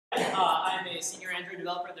a senior Android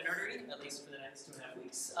developer at the Nerdery, at least for the next 2.5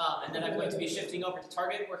 weeks. And then I'm going to be shifting over to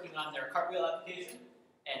Target, working on their Cartwheel application.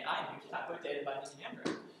 And I'm here to talk about data binding in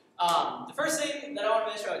Android. The first thing that I want to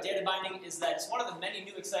mention about data binding is that it's one of the many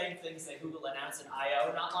new exciting things that Google announced in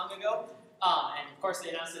I/O not long ago. And of course, they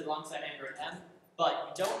announced it alongside Android M.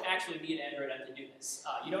 But you don't actually need Android M to do this.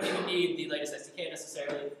 You don't even need the latest SDK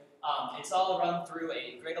necessarily. It's all run through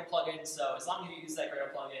a Gradle plugin, so as long as you use that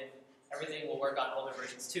Gradle plugin, everything will work on older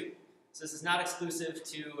versions too. So this is not exclusive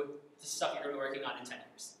to the stuff you're going to be working on in 10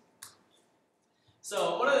 years.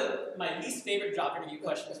 So one of my least favorite job interview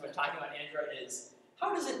questions when talking about Android is,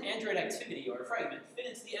 how does an Android activity or a fragment fit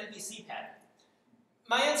into the MVC pattern?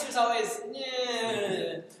 My answer is always,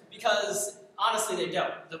 because honestly they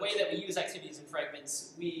don't. The way that we use activities and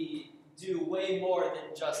fragments, we do way more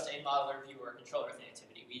than just a modeler, viewer, or controller of the activity.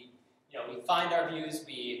 We find our views,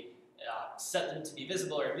 we set them to be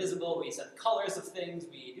visible or invisible, we set the colors of things,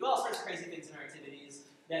 we do all sorts of crazy things in our activities.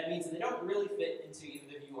 That means that they don't really fit into either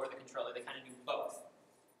the view or the controller, they kind of do both.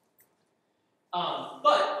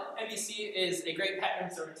 But MVC is a great pattern,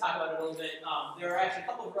 so we're going to talk about it a little bit. There are actually a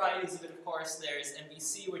couple of varieties of it, of course. There's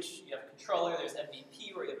MVC, which you have a controller, there's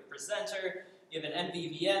MVP, where you have a presenter, you have an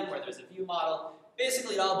MVVM, where there's a view model.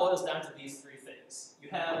 Basically, it all boils down to these three things. You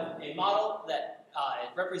have a model that it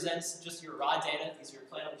represents just your raw data. These are your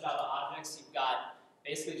plain old Java objects. You've got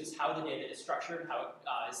basically just how the data is structured, how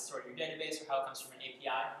it is stored in your database, or how it comes from an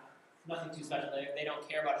API. Nothing too special there. They don't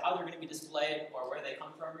care about how they're going to be displayed or where they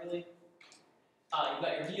come from, really. You've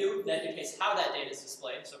got your view that indicates how that data is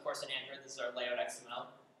displayed. So, of course, in Android, this is our layout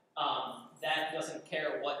XML. That doesn't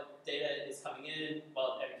care what data is coming in.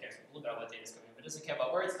 Well, it cares a little bit about what data is coming in, but it doesn't care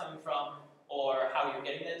about where it's coming from or how you're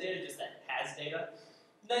getting that data, just that it has data.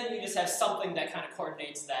 Then you just have something that kind of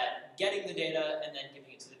coordinates that getting the data and then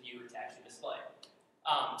giving it to the view to actually display.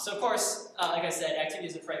 So of course, like I said,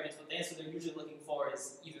 activities and fragments, what the answer they're usually looking for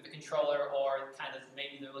is either the controller or kind of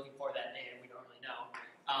maybe they're looking for that data, we don't really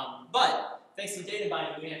know. But thanks to data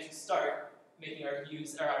binding, we can actually start making our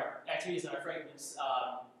views, or our activities and our fragments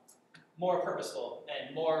more purposeful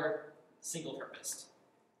and more single-purposed.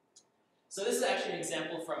 So this is actually an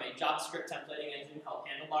example from a JavaScript templating engine called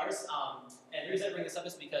Handlebars. And the reason I bring this up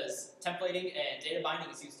is because templating and data binding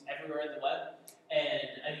is used everywhere in the web, and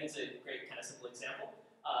I think it's a great kind of simple example.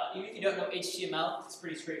 Even if you don't know HTML, it's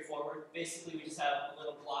pretty straightforward. Basically, we just have a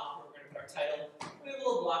little block where we're going to put our title, we have a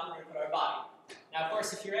little block where we're going to put our body. Now, of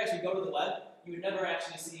course, if you actually go to the web, you would never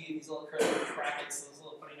actually see these little curly brackets, this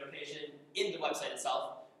little funny notation in the website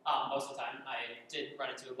itself. Most of the time, I did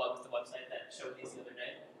run into a bug with the website that showed these the other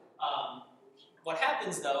day. What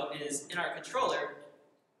happens though is in our controller,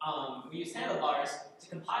 we use handlebars to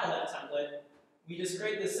compile that template. We just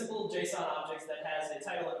create this simple JSON object that has a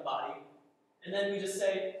title and a body, and then we just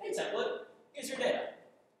say, hey template, here's your data.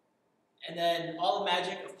 And then all the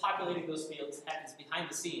magic of populating those fields happens behind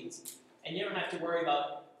the scenes, and you don't have to worry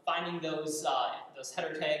about finding those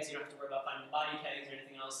header tags, you don't have to worry about finding the body tags or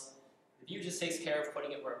anything else. The view just takes care of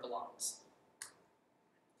putting it where it belongs.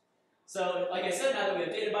 So, like I said, now that we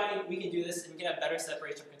have data binding, we can do this and we can have better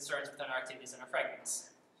separation of concerns within our activities and our fragments.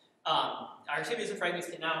 Our activities and fragments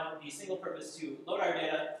can now be single purpose to load our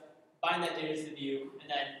data, bind that data to the view, and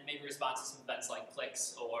then maybe respond to some events like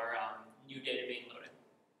clicks or new data being loaded.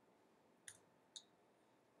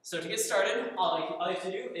 So to get started, all you have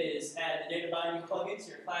to do is add the data binding plugin to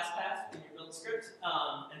your class path in your build script,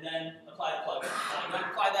 and then apply the plugin. You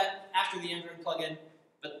might apply that after the Android plugin,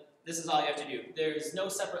 but this is all you have to do. There's no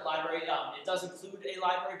separate library. It does include a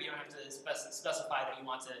library, but you don't have to specify that you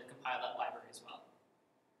want to compile that library as well.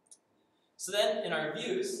 So then, in our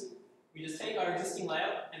views, we just take our existing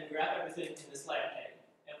layout and we wrap everything in this layout tag.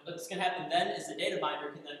 And what's going to happen then is the data binder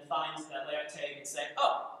can then find that layout tag and say,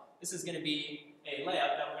 oh, this is going to be a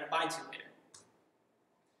layout that we're going to bind to later.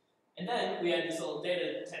 And then we add this little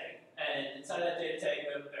data tag, and inside of that data tag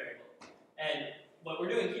we have a variable. And what we're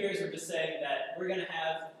doing here is we're just saying that we're going to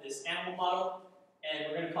have this animal model, and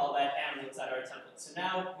we're going to call that animal inside our template. So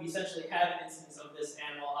now we essentially have an instance of this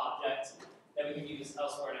animal object that we can use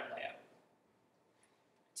elsewhere in our layout.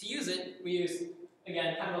 To use it, we use,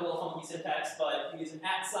 again, kind of a little funky syntax, but we use an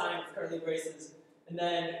 @ with curly braces, and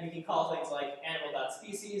then we can call things like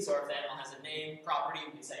animal.species, or if the animal has a name property,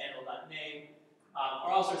 we can say animal.name,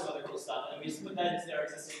 or all sorts of other cool stuff, and we just put that into our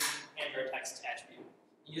existing Android text attribute.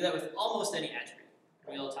 You do that with almost any attribute.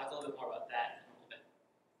 We'll talk a little bit more about that in a little bit.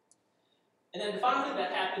 And then the final thing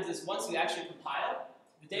that happens is once you actually compile,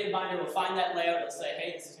 the data binder will find that layout, it'll say,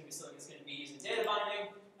 hey, this is going to be something that's going to be used in data binding,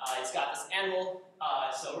 it's got this animal,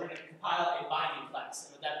 so we're going to compile a binding class.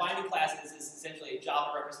 And what that binding class is essentially a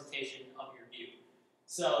Java representation of your view.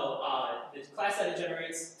 So the class that it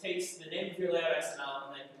generates takes the name of your layout XML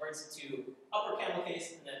and then converts it to upper camel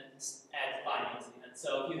case and then adds binding to the end.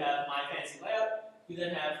 So if you have my fancy layout, you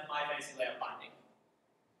then have my fancy layout binding.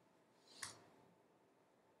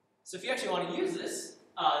 So if you actually want to use this,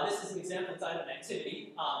 this is an example inside of an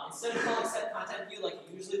activity. Instead of calling set content view like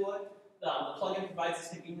you usually would, the plugin provides this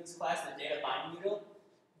convenience class, the data binding util,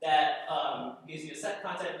 that gives you a set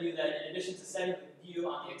content view that, in addition to setting the view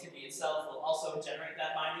on the activity itself, will also generate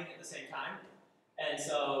that binding at the same time. And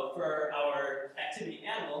so for our activity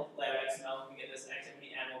animal layout XML, we get this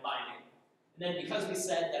activity animal binding. And then because we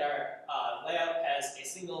said that our layout has a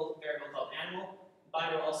single variable called animal, the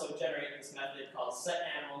binder will also generate this method called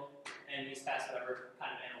setAnimal, and we just pass whatever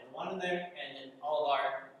kind of animal we want in there, and then all of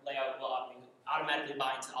our layout will automatically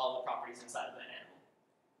bind to all the properties inside of that animal.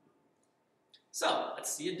 So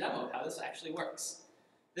let's see a demo of how this actually works.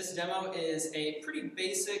 This demo is a pretty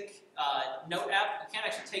basic note app. You can't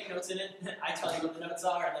actually take notes in it. I tell you what the notes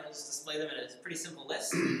are, and then I'll just display them in a pretty simple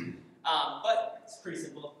list. But it's pretty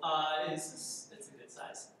simple. It's a good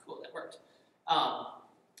size. Cool, that worked.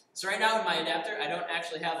 So right now in my adapter, I don't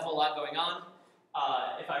actually have a whole lot going on.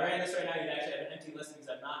 If I ran this right now, you'd actually have an empty list because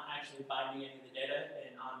I'm not actually binding any of the data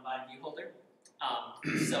in on bind view holder.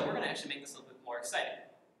 So we're going to actually make this a little bit more exciting.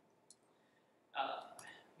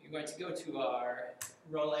 We're going to go to our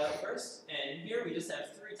row layout first, and here we just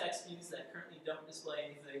have 3 text views that currently don't display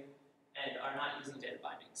anything and are not using data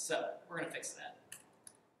binding. So we're going to fix that.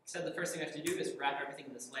 Instead, the first thing we have to do is wrap everything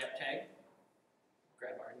in this layout tag.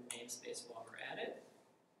 Grab our namespace while we're at it.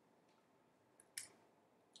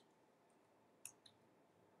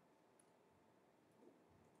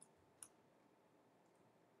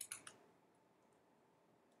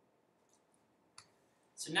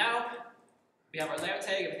 So now we have our layout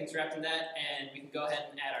tag, everything's wrapped in that, and we can go ahead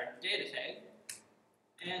and add our data tag.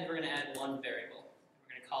 And we're going to add one variable.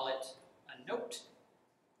 We're going to call it a note,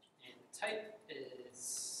 and the type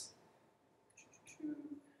is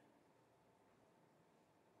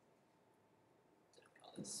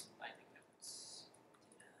call this binding notes.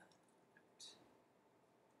 Data note.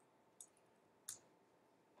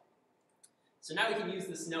 So now we can use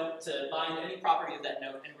this note to bind any property of that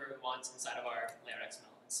note anywhere we want inside of our layout XML.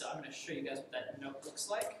 So I'm going to show you guys what that note looks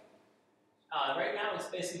like. Right now it's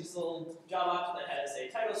basically just a little job object that has a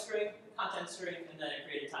title string, a content string, and then a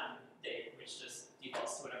created time date, which just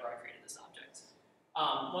defaults to whenever I created this object.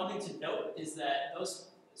 One thing to note is that those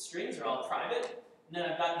strings are all private, and then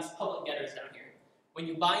I've got these public getters down here. When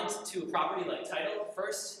you bind to a property like title,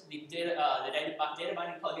 first the data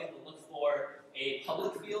binding plugin will look for a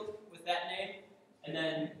public field with that name, and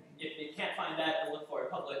then if it can't find that, it'll look for a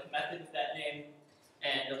public method with that name,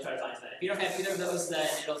 and it'll try to find that. If you don't have either of those, then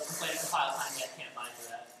it'll complain at compile time that it can't bind to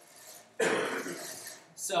that.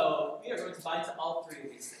 So we are going to bind to all 3 of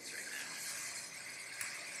these things right now.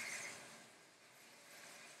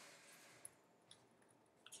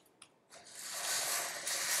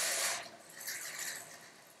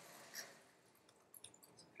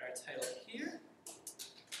 Put our title here.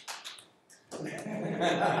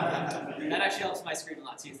 That actually helps my screen a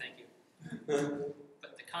lot too, thank you.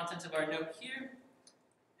 Put the content of our note here.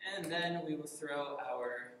 And then we will throw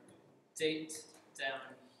our date down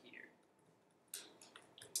here.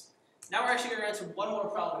 Now we're actually going to run into one more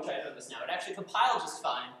problem, which I noticed now. It actually compiled just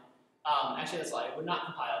fine. Actually, that's a lie. It would not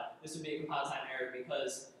compile. This would be a compile time error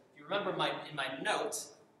because if you remember in my note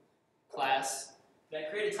class, that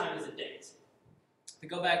created time is a date. If we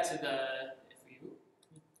go back to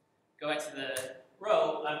the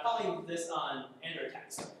row, I'm calling this on Android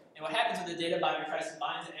text. And what happens when the data binder tries to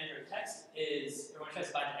bind to Android text is, or when it tries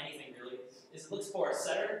to bind to anything really, is it looks for a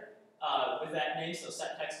setter with that name, so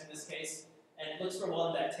set text in this case, and it looks for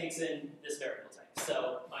one that takes in this variable type.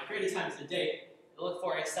 So my created time is the date. It'll look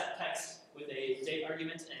for a set text with a date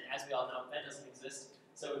argument, and as we all know, that doesn't exist.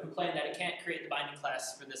 So we complain that it can't create the binding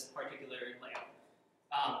class for this particular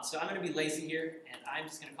layout. So I'm going to be lazy here, and I'm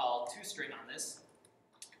just going to call toString on this.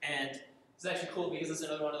 And it's actually cool because this is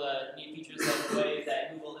another one of the neat features of the way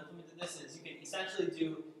that Google implemented this is you can essentially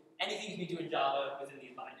do anything you can do in Java within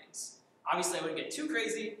these bindings. Obviously, I wouldn't get too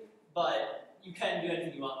crazy, but you can do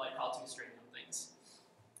anything you want, like call toString on things.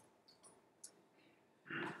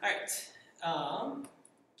 All right.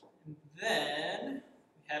 Then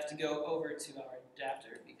we have to go over to our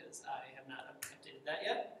adapter because I have not updated that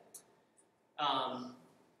yet.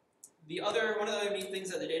 One of the other neat things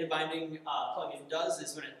that the data binding plugin does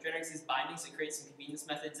is when it generates these bindings, it creates some convenience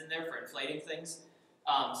methods in there for inflating things.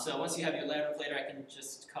 So once you have your layout inflator, I can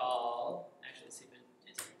just call, actually let's see if it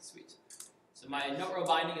is sweet. So my note row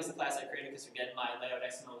binding is the class I created because again my layout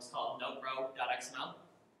XML was called noterow.xml.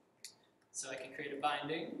 So I can create a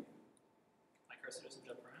binding. My cursor doesn't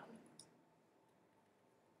jump around.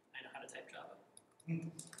 I know how to type Java.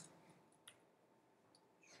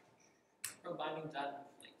 Row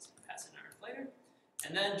binding.inflate. Pass in our inflator.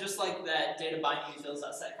 And then just like that data binding utils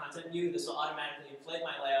set content view, this will automatically inflate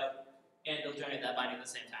my layout and it'll generate that binding at the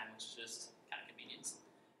same time, which is just kind of convenience.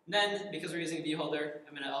 And then, because we're using a view holder,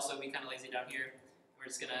 I'm going to also be kind of lazy down here. We're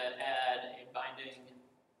just going to add a binding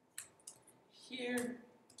here.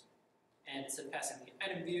 And instead of passing the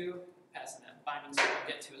item view, passing that binding so we'll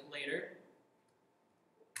get to it later.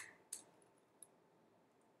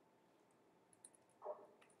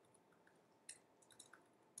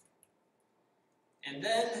 And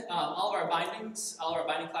then all of our binding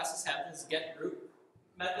classes have this getRoot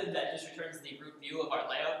method that just returns the root view of our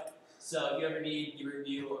layout. So if you ever need the root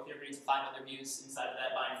view, or if you ever need to find other views inside of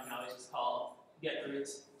that binding, you can always just call getRoot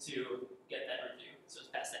to get that root view. So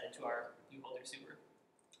just pass that into our view holder super.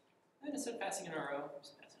 And instead of passing in our row,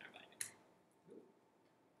 just pass in our binding.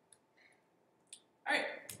 All right,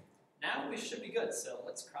 now we should be good. So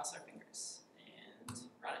let's cross our fingers and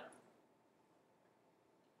run it.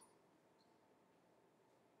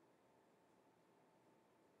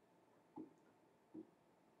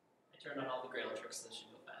 Turn on all the Grail tricks so this should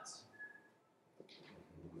go fast.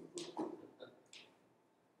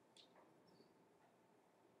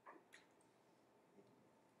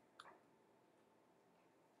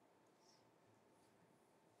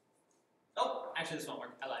 Oh, actually this won't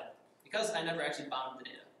work. I lied. Because I never actually bound the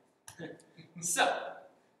data. So,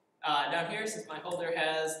 down here, since my holder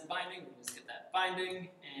has the binding, we'll just get that binding,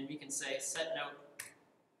 and we can say set note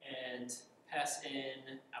and pass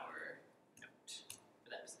in our note for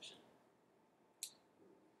that position.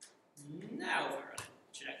 Now if we run it, it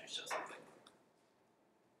should actually show something.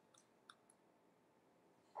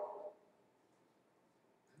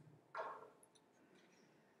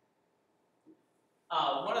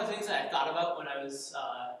 One of the things that I thought about when I was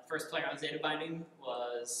first playing around with data binding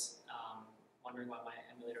was wondering why my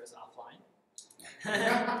emulator was offline.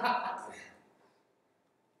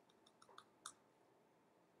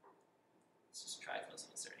 Let's just try close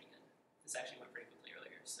inserting in. This actually went pretty quickly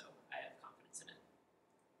earlier, so I have confidence in it.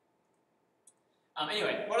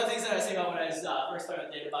 Anyway, one of the things that I was thinking about when I was first starting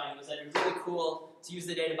with data binding was that it was really cool to use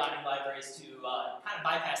the data binding libraries to kind of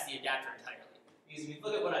bypass the adapter entirely. Because if you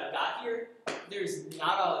look at what I've got here, there's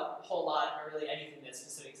not a whole lot or really anything that's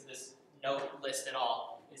specific to this note list at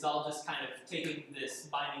all. It's all just kind of taking this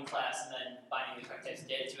binding class and then binding the correct types of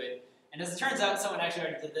data to it. And as it turns out, someone actually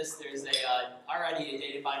already did this. There's already a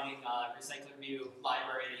data binding recycler view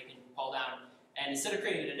library that you can pull down. And instead of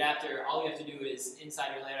creating an adapter, all you have to do is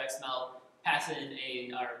inside your layout XML, pass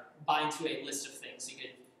in or bind to a list of things. So you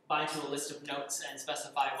could bind to a list of notes and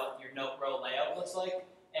specify what your note row layout looks like.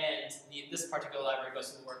 And this particular library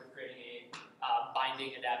goes through the work of creating a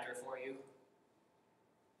binding adapter for you.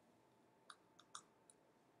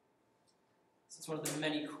 So it's one of the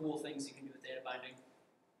many cool things you can do with data binding.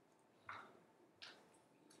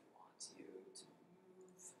 We want you to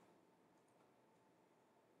move.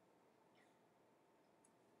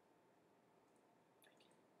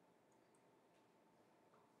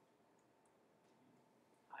 Thank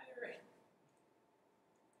you. Higher.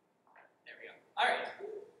 There we go. All right.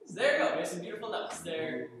 So there you go. We have some beautiful notes.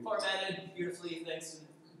 They're formatted beautifully thanks to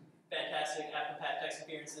fantastic ApplePat text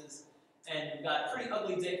appearances. And we've got pretty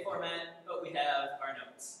ugly date format, but we have our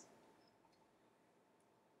notes.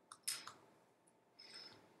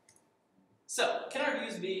 So, can our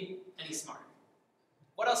views be any smarter?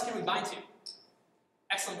 What else can we bind to?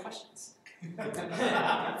 Excellent questions.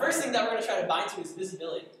 First thing that we're going to try to bind to is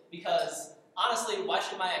visibility. Because, honestly, why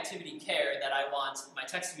should my activity care that I want my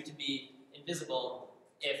text view to be invisible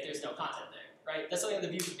if there's no content there, right? That's something that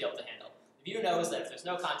the view should be able to handle. The view knows that if there's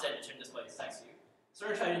no content, it shouldn't display this text view. So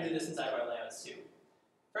we're going to try to do this inside of our layouts too.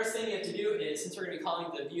 First thing you have to do is, since we're going to be calling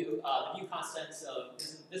the view constants of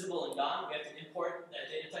visible and gone, we have to import that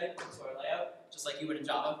data type into our layout, just like you would in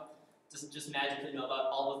Java. Just magically know about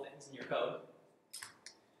all the things in your code.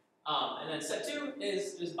 And then step 2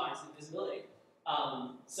 is just bind to the visibility.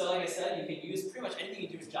 So like I said, you can use pretty much anything you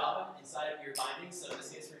do in Java inside of your bindings. So in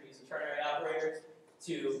this case, we're going to use a ternary operator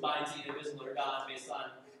to bind to either visible or gone based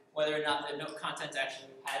on whether or not the note content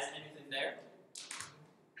actually has anything there.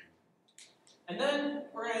 And then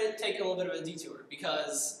we're going to take a little bit of a detour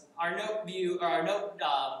because our note view or our note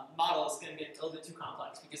model is going to get a little bit too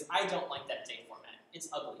complex because I don't like that date format. It's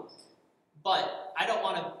ugly. But I don't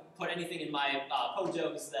want to put anything in my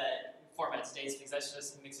POJOs that formats dates because that's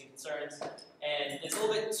just mixing concerns. And it's a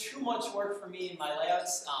little bit too much work for me in my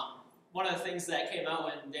layouts. One of the things that came out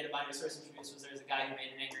when data binders first introduced was there was a guy who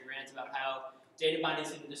made an angry rant about how data binding is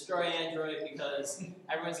going to destroy Android because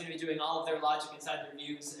everyone's going to be doing all of their logic inside their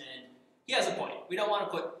views, and he has a point. We don't want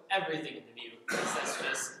to put everything in the view, because that's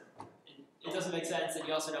just, it doesn't make sense, and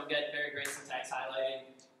you also don't get very great syntax highlighting,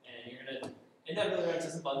 and you're going to inevitably run into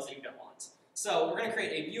some bugs that you don't want. So we're going to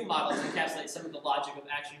create a view model to encapsulate some of the logic of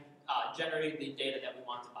actually generating the data that we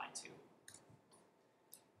want to bind to.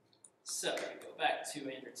 So we go back to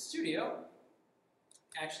Android Studio.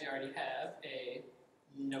 Actually, I already have a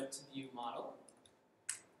note view model.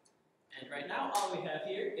 And right now, all we have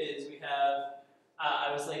here is we have,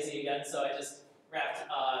 I was lazy again, so I just wrapped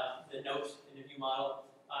the note in a view model.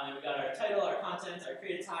 And we got our title, our content, our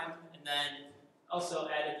created time, and then also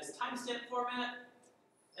added this timestamp format.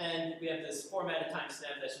 And we have this formatted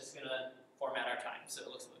timestamp that's just going to format our time, so it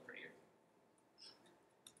looks a little prettier.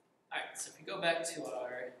 All right, so if we go back to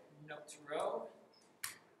our note row,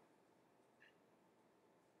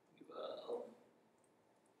 we will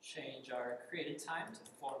change our created time to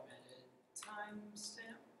formatted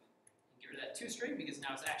timestamp. Get rid of that toString because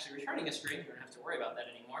now it's actually returning a string. You don't have to worry about that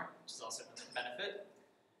anymore, which is also another benefit.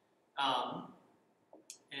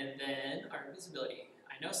 And then our visibility.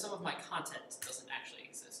 I know some of my content doesn't actually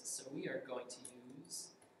exist, so we are going to use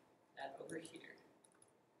that over here.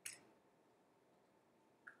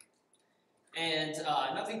 And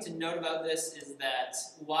another thing to note about this is that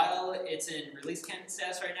while it's in release candidate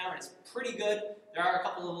status right now, and it's pretty good, there are a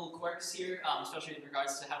couple of little quirks here, especially in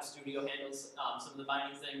regards to how Studio handles some of the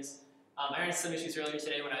binding things. I ran into some issues earlier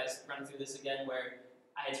today when I was running through this again, where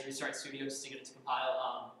I had to restart Studio just to get it to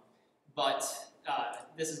compile. But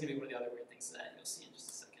this is going to be one of the other weird things that you'll see in just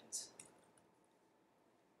a second.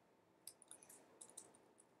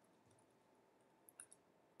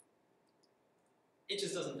 It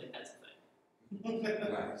just doesn't think that's a thing.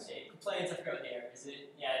 Nice. It complains, I forgot what the error is.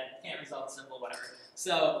 It can't resolve the symbol, whatever.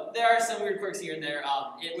 So there are some weird quirks here and there.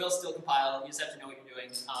 It will still compile. You just have to know what you're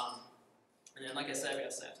doing. And then, like I said, we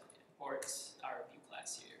also have to import our view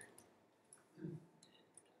class here.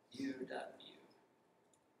 View.view.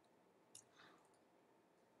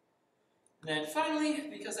 And then finally,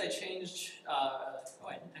 because I changed, I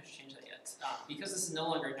didn't actually change that yet. Because this is no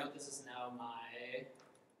longer a note, this is now my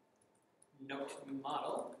note view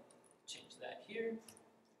model. Change that here.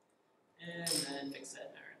 And then fix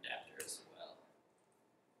that in our adapter as well.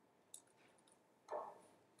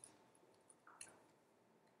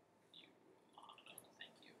 View model,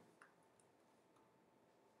 thank you.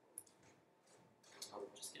 Oh,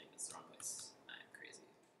 just kidding, that's the wrong place. I'm crazy.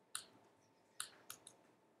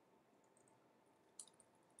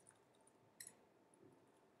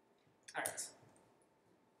 Alright,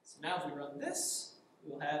 so now if we run this,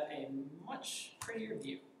 we will have a much prettier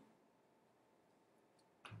view.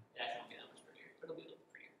 It actually won't be that much prettier, but it'll be a little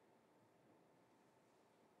prettier.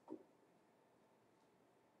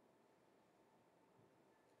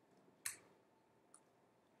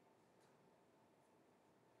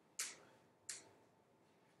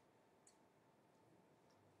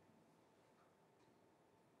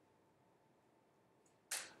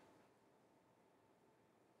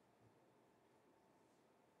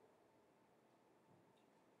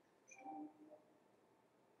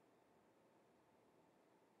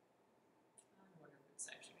 I wonder if it's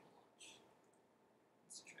actually going to launch.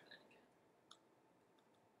 Let's try that again.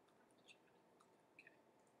 Okay.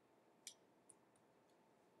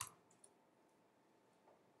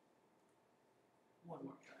 One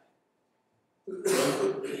more try.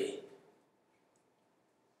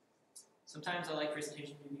 Sometimes I like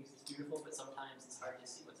presentation view because it's beautiful, but sometimes it's hard to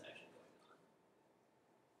see what's actually going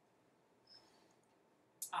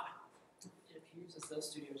on. It appears as though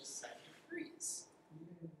Studio just decided to freeze.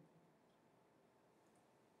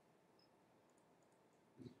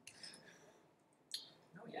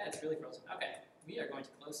 Oh yeah, it's really frozen. Okay, we are going to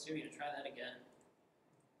close Studio and try that again.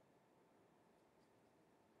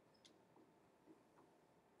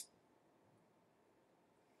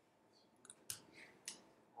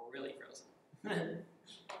 Really frozen.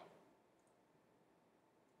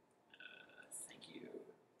 Thank you.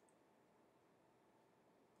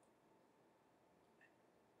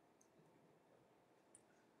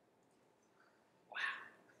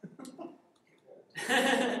 Wow.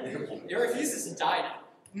 It refuses to die now.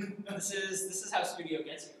 This is how Studio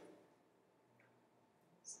gets you.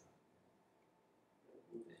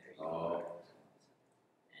 There you are.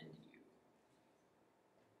 And you.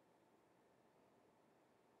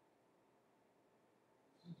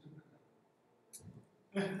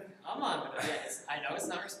 Come on, yes. I know it's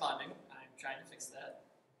not responding. I'm trying to fix that.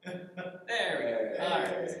 There we go. All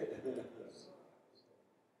right.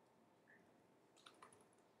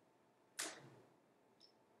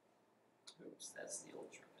 Oops, that's the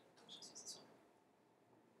old trumpet. Let's just use this one.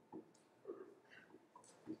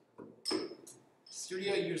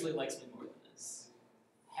 Studio usually likes me more than this.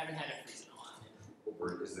 Haven't had it freeze in a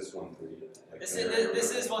while. Is this 1.3? Like This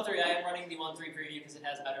is 1.3. I am running the 1.3 preview because it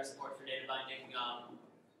has better support for data binding,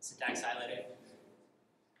 syntax highlighting.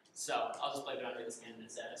 So I'll just blame it under this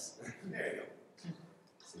candidate status. There you go.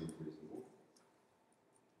 Seems reasonable.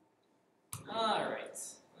 Alright,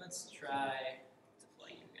 let's try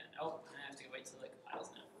deploying you again. Oh, I have to wait till it compiles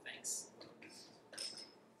now. Thanks.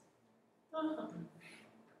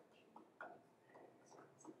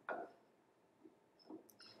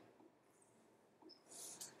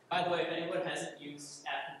 By the way, if anyone hasn't used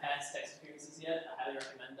AppCompat's text experiences yet, I highly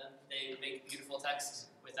recommend them. They make beautiful text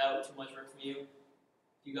without too much work from you.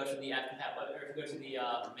 If you go to the AppCompat web, or if you go to the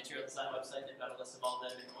material design website, they've got a list of all the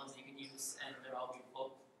different ones that you can use, and they're all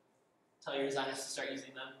beautiful. Tell your designers to start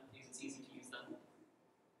using them because it's easy to use them.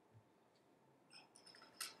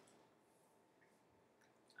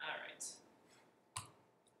 All right.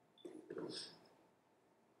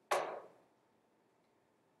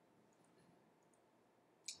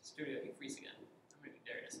 Studio can freeze again. I'm going to be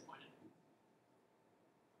very disappointed.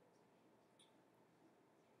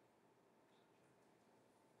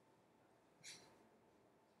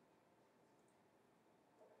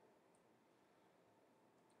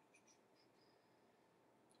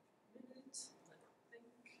 Minute, let it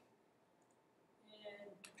think,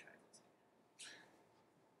 and try this again.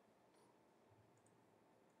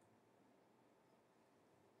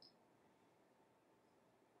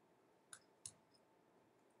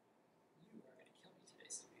 You are going to kill me today,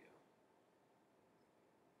 Studio.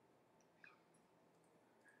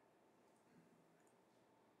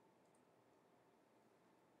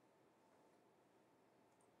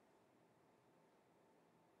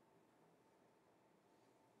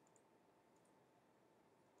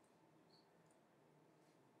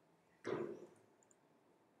 Go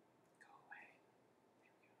away.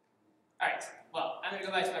 Alright, well, I'm going to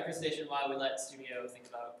go back to my presentation while we let Studio think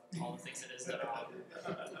about all the things it has done wrong.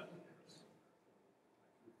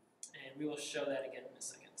 And we will show that again in a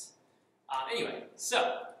second. Anyway,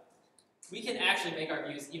 so we can actually make our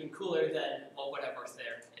views even cooler than what would have worked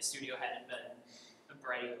there if Studio hadn't been a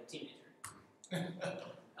bright little teenager.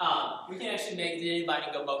 We can actually make the data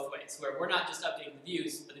binding go both ways, where we're not just updating the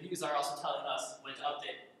views, but the views are also telling us when to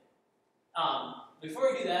update.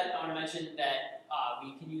 Before we do that, I want to mention that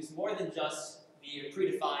we can use more than just the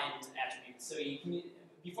predefined attributes. So you can,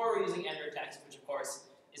 before we're using Android text, which of course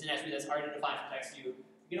is an attribute that's already defined for text view,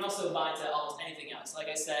 you can also bind to almost anything else. Like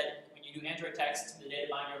I said, when you do Android text, the data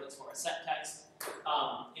binder looks for a set text.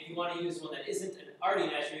 If you want to use one that isn't already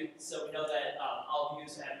an attribute, so we know that all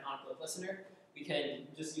views have an on-click listener, we can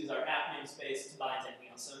just use our app namespace to bind to anything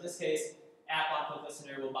else. So in this case, app on-click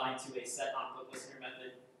listener will bind to a set on-click listener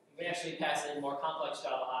method. We actually pass in more complex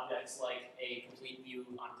Java objects like a complete view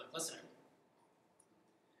on-click listener.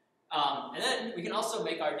 And then we can also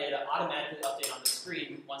make our data automatically update on the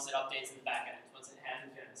screen once it updates in the backend, once it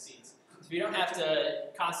happens behind the scenes. So we don't have to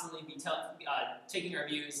constantly be taking our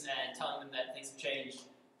views and telling them that things have changed.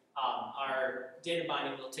 Our data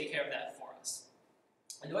binding will take care of that for us.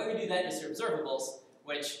 And the way we do that is through observables,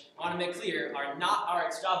 which I want to make clear are not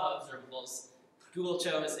RxJava observables. Google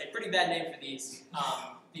chose a pretty bad name for these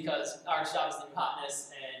because RxJava is the new hotness,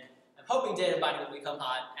 and I'm hoping data binding will become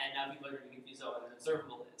hot, and now people are going to be confused about what an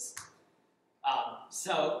observable is.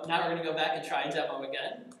 So now we're going to go back and try and demo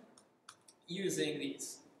again using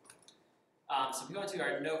these. So if we go into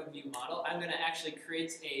our node view model, I'm going to actually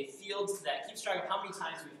create a field that keeps track of how many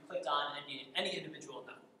times we've clicked on any individual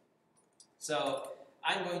node. So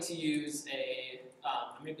I'm going to use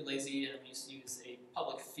I'm going to be lazy and I'm going to use a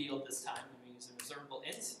public field this time. I'm going to use an observable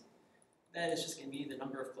int. Then it's just going to be the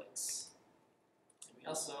number of clicks. And we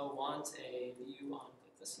also want a view on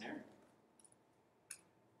click listener.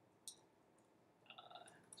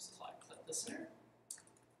 Supply click listener.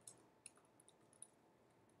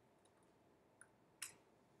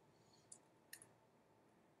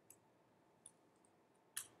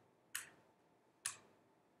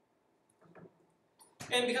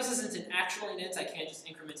 And because this isn't an actual int, I can't just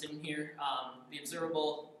increment it in here. The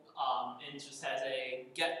observable int just has a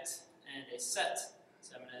get and a set.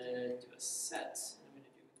 So I'm going to do a set, and I'm going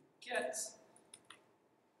to do get,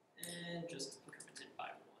 and just increment it by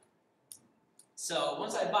 1. So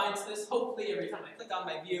once I bind to this, hopefully every time I click on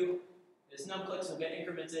my view, this num clicks will get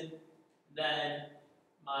incremented. Then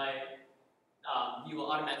my view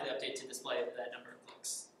will automatically update to display that number of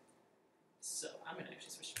clicks. So I'm going to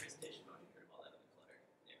actually switch to presentation mode and get rid of all that other clutter.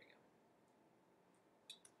 There we go.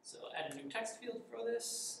 So add a new text field for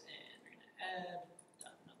this, and we're going to add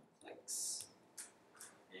 .numClicks.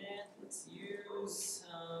 And let's use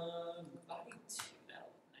body 2. That'll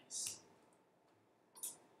look nice.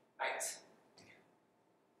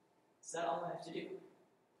 Is that all I have to do?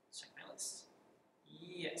 Let's check my list.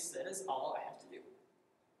 Yes, that is all I have to do.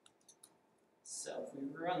 So if we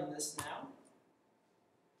run this now,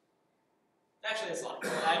 actually that's a lot.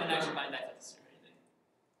 I didn't actually bind that to or anything.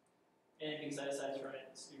 And because I decided to run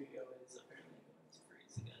it in Studio, it's apparently going to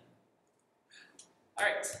freeze again.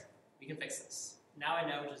 Alright, we can fix this. Now I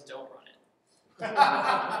know, just don't run it.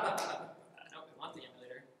 No, we want the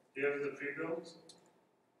emulator. Do you have the pre-builds?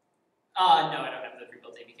 No, I don't have the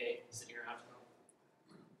pre-built APK sitting around.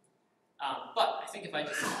 But I think if I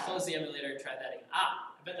just close the emulator and try that again, I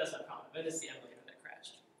bet that's my problem. I bet it's the emulator that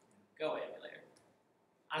crashed. Go away, emulator.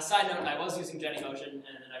 On a side note, I was using Genymotion,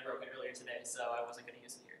 and then I broke it earlier today, so I wasn't going to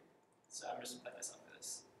use it here. So I'm just going to play myself for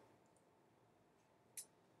this.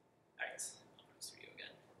 Alright, I'll put Studio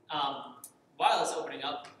again. While it's opening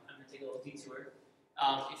up, I'm going to take a little detour.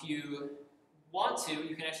 If you want to,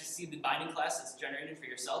 you can actually see the binding class that's generated for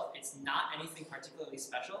yourself. It's not anything particularly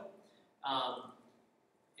special.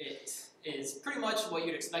 It is pretty much what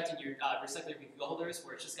you'd expect in your recycler view holders,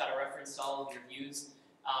 where it's just got a reference to all of your views,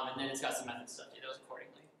 and then it's got some methods to update those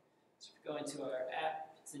accordingly. So if we go into our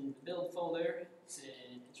app, it's in the build folder, it's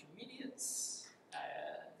in intermediates,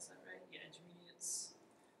 is that right? Yeah, intermediates,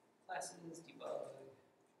 classes, debug.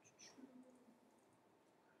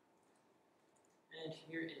 And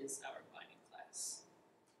here is our binding class.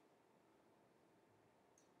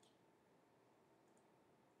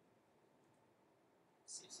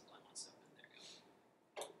 See if Sublime wants to open. There we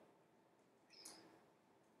go.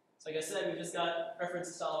 So like I said, we just got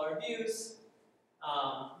references to all our views.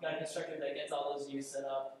 Got a constructor that gets all those views set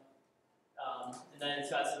up. And then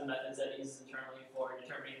it's got some methods that it uses internally for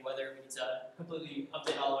determining whether we need to completely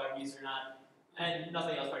update all of our views or not. And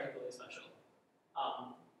nothing else particularly special.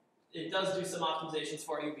 It does do some optimizations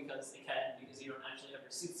for you because it can, because you don't actually have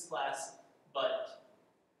your suits class, but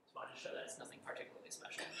just wanted to show that it's nothing particularly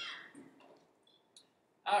special.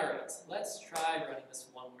 Alright, let's try running this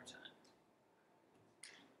one more time.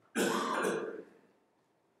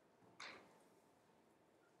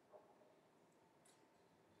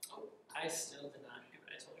 Oh, I still did not do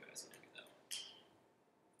what I told you I was going to do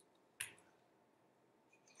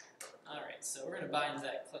though. Alright, so we're going to bind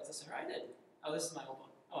that click listener. I did. Oh, this is my old one.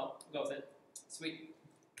 Oh, we'll go with it. Sweet.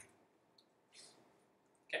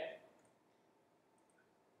 Okay.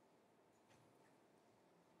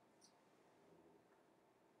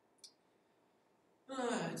 Data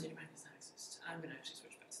binding does not exist. I'm going to actually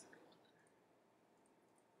switch back to the real one then.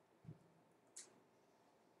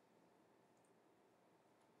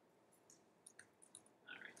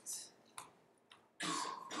 Alright. So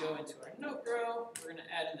go into our note row. We're going to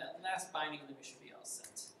add in that last binding, and then we should be all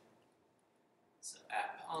set. So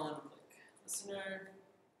app on, click listener,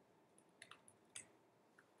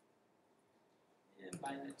 and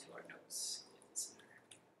bind it to our notes, click listener.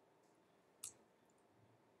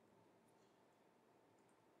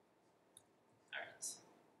 Alright,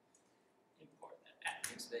 import that app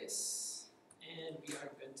namespace, and we are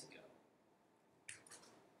good to go.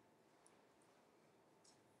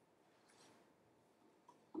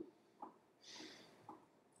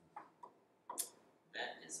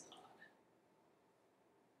 That is odd.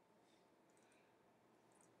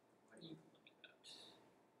 What are you looking about?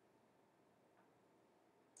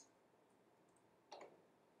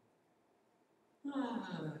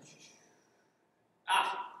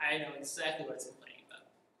 I know exactly what it's complaining about.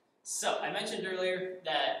 So I mentioned earlier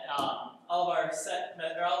that all of our all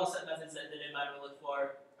the set methods that the inminer will look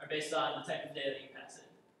for are based on the type of data that you pass in.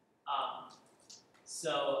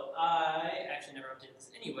 So I actually never updated this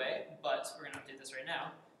anyway, but we're going to update this right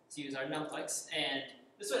now to use our numplex, and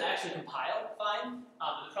this would actually compile fine.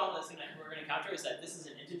 The problem that's we're going to encounter is that this is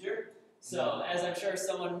an integer. So as I'm sure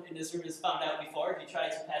someone in this room has found out before, if you try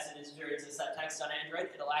to pass an integer into set text on Android,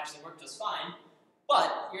 it'll actually work just fine.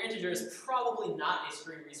 But your integer is probably not a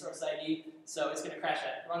string resource ID, so it's going to crash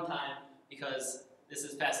at runtime because this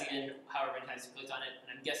is passing in however many times you clicked on it,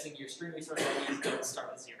 and I'm guessing your string resource IDs don't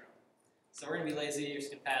start with 0. So we're going to be lazy, you're just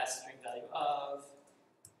going to pass string value of,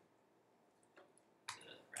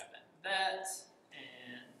 wrap that,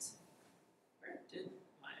 and where did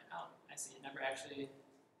my, oh, I see, it never actually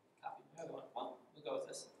copied my other one. Well, we'll go with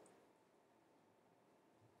this.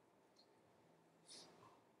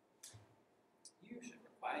 You should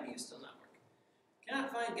work. Why do you still not work?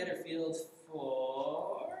 Cannot find getter field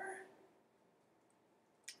for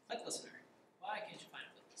click listener. Why can't you find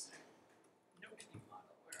a click listener? Note view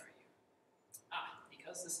model, where are you? Ah,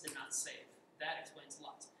 because this did not save. That explains a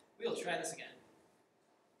lot. We'll try this again.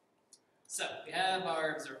 So we have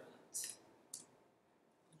our observable int.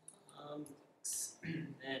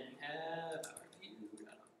 Then we have our view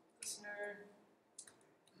listener.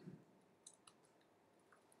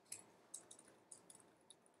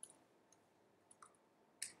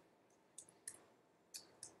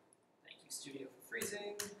 Studio for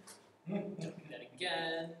freezing. Don't do that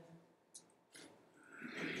again.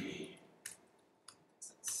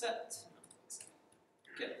 Set.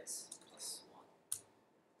 Get +1.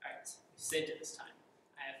 Alright, we saved it this time.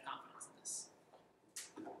 I have confidence in this.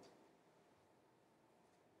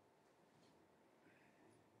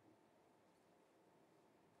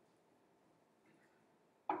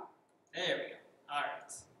 There we go.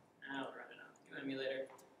 Alright. Now we're running out. New emulator.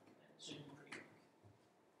 That should be pretty quick.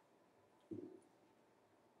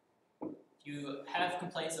 If you have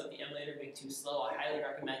complaints of the emulator being too slow, I highly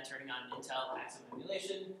recommend turning on Intel Maximum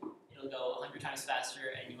Emulation. It'll go 100 times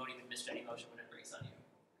faster and you won't even miss any motion when it breaks on you.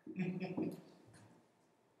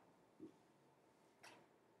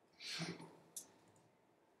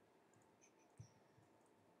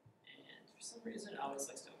 And for some reason, it always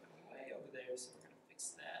likes to open way over there, so we're going to fix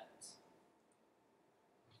that.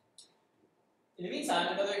 In the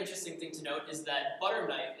meantime, another interesting thing to note is that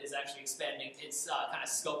Butterknife is actually expanding its kind of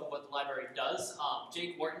scope of what the library does.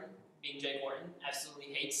 Jake Wharton, being Jake Wharton, absolutely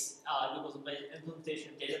hates Google's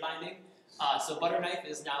implementation of data binding. So Butterknife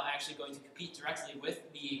is now actually going to compete directly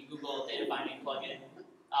with the Google data binding plugin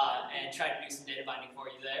and try to do some data binding for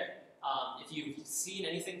you there. If you've seen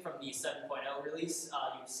anything from the 7.0 release,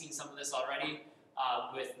 you've seen some of this already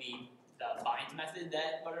with the bind method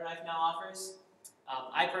that Butterknife now offers.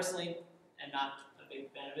 I personally am not a big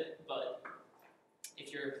fan of it, but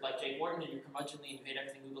if you're like Jake Wharton and you're curmudgeonly and you hate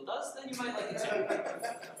everything Google does, then you might like it too.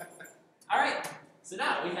 Alright, so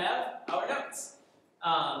now we have our notes.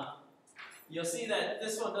 You'll see that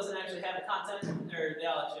this one doesn't actually have a content, or they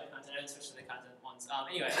all actually have content. I didn't switch to the content ones.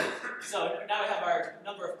 Anyway, so now we have our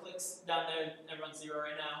number of clicks down there. Everyone's 0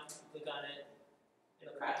 right now. Click on it,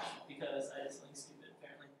 it'll crash because I did something stupid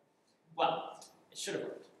apparently. Well, it should have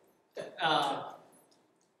worked. Let's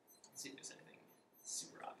see if there's anything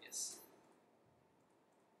super obvious.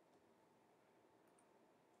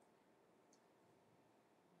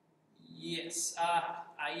 Yes,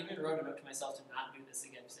 I even wrote a note to myself to not do this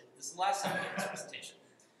again. This is the last time I did this presentation.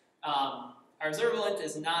 Our observable int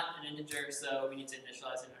is not an integer, so we need to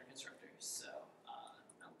initialize it in our constructor. So,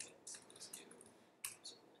 no, wait, let's do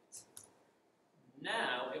observable int.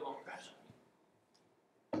 Now it won't crash on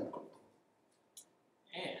me.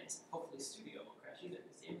 And hopefully Studio won't crash either,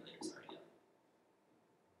 because the emulator's already up.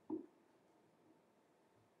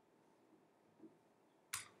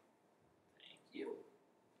 Thank you.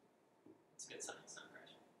 It's a good sign, it's not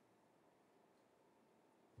crashing.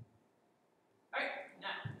 Alright,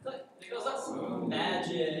 now, click. There goes up.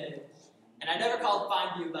 Magic. And I never called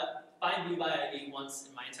find view by ID once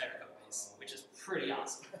in my entire code base, which is pretty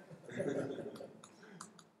awesome.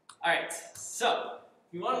 Alright, so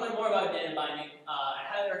if you want to learn more about data binding, I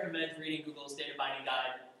highly recommend reading Google's data binding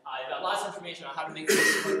guide. I've got lots of information on how to make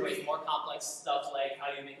this work with more complex stuff like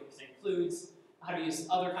how you make it with includes, how to use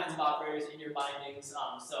other kinds of operators in your bindings.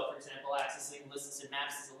 So for example, accessing lists and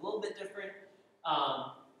maps is a little bit different.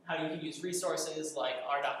 How you can use resources like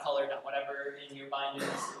r.color.whatever in your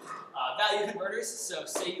bindings. Value converters, so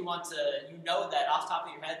say you want to, you know that off the top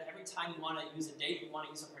of your head, every time you want to use a date, you want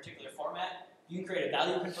to use a particular format, you can create a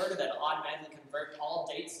value converter that will automatically convert all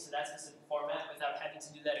dates to that specific format without having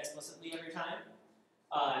to do that explicitly every time.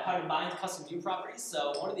 How to bind custom view properties.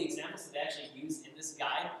 So one of the examples that they actually use in this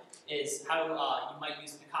guide is how you might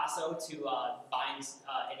use Picasso to bind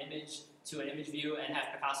an image to an image view and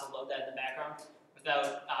have Picasso load that in the background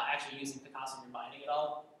without actually using Picasso in your binding at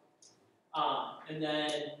all. And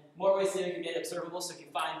then more ways to make your data observable. So if you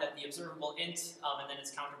find that the observable int and then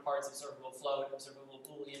its counterparts, observable float, observable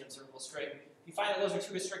boolean, observable string, if you find that those are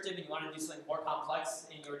too restrictive and you want to do something more complex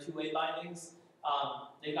in your two-way bindings,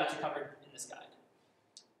 they've got you covered in this guide.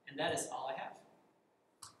 And that is all I have.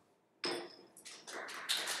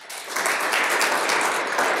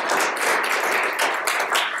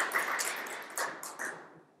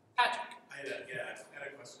 Patrick. I had a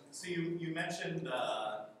question. So you mentioned,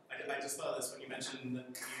 I just thought of this when you mentioned that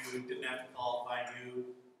you didn't have to call find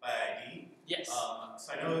view by ID. Yes. So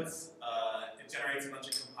I know it generates a bunch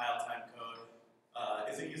of compile time code.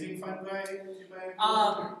 Is it using find by view by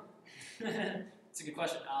ID? It's a good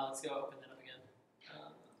question. Let's go open that up again.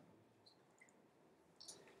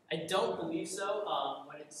 I don't believe so.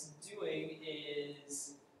 What it's doing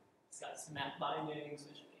is it's got some map bindings,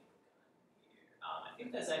 which I think here. I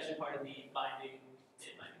think that's actually part of the data binding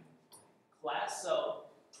class. So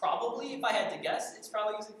probably, if I had to guess, it's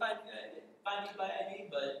probably using find view by ID,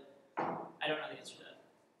 but I don't know the answer to that.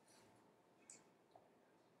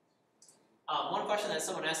 One question that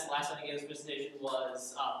someone asked the last time I gave this presentation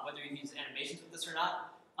was whether you use animations with this or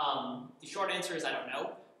not. The short answer is I don't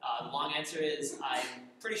know. The long answer is I'm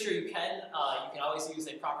pretty sure you can. You can always use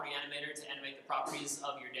a property animator to animate the properties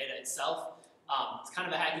of your data itself. It's kind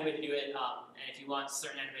of a hacky way to do it, and if you want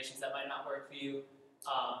certain animations that might not work for you,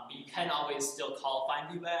 but you can always still call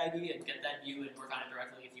findViewById and get that view and work on it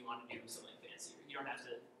directly if you want to do something fancier. You don't have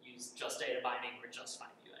to use just data binding or just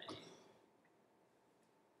findViewId.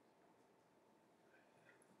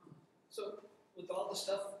 So, with all the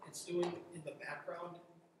stuff it's doing in the background,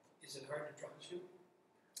 is it hard to troubleshoot?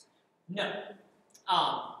 No.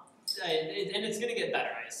 And it's going to get better,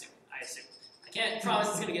 I assume. I can't promise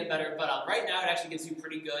it's going to get better, but right now it actually gives you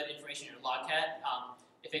pretty good information in your logcat.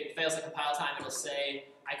 If it fails at compile time, it'll say,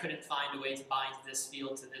 I couldn't find a way to bind this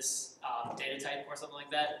field to this data type or something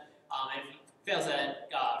like that. And if it fails at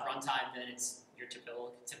runtime, then it's your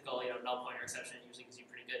typical null pointer exception. It usually gives you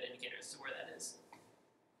pretty good indicators as to where that is.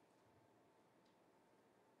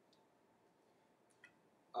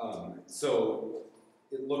 So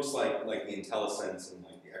it looks like the IntelliSense and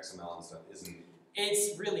like the XML and stuff isn't.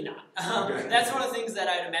 It's really not. Okay. That's one of the things that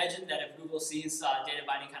I'd imagine that if Google sees data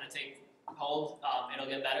binding kind of take hold, it'll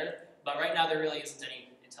get better. But right now there really isn't any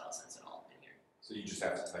IntelliSense at all in here. So you just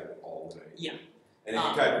have to type it all the way. Yeah. And if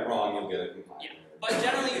you type it wrong, you'll get a compile. Yeah. But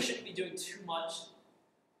generally you shouldn't be doing too much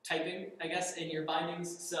typing, I guess, in your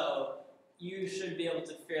bindings. So you should be able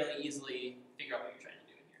to fairly easily figure out what you're trying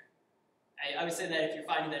to do in here. I would say that if you're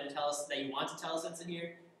finding that you want IntelliSense in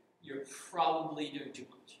here, you're probably doing too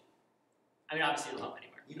much. I mean, obviously it'll help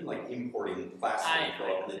anywhere. Even like importing class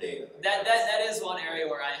info in the data. That is one area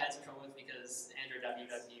where I had some trouble with because Android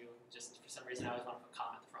WW, just for some reason I always want to put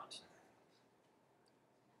comma at the front.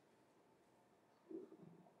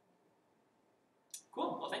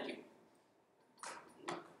 Cool, well thank you.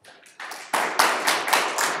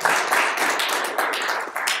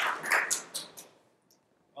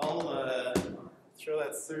 I'll throw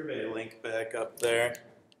that survey link back up there.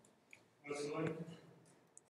 What's the link?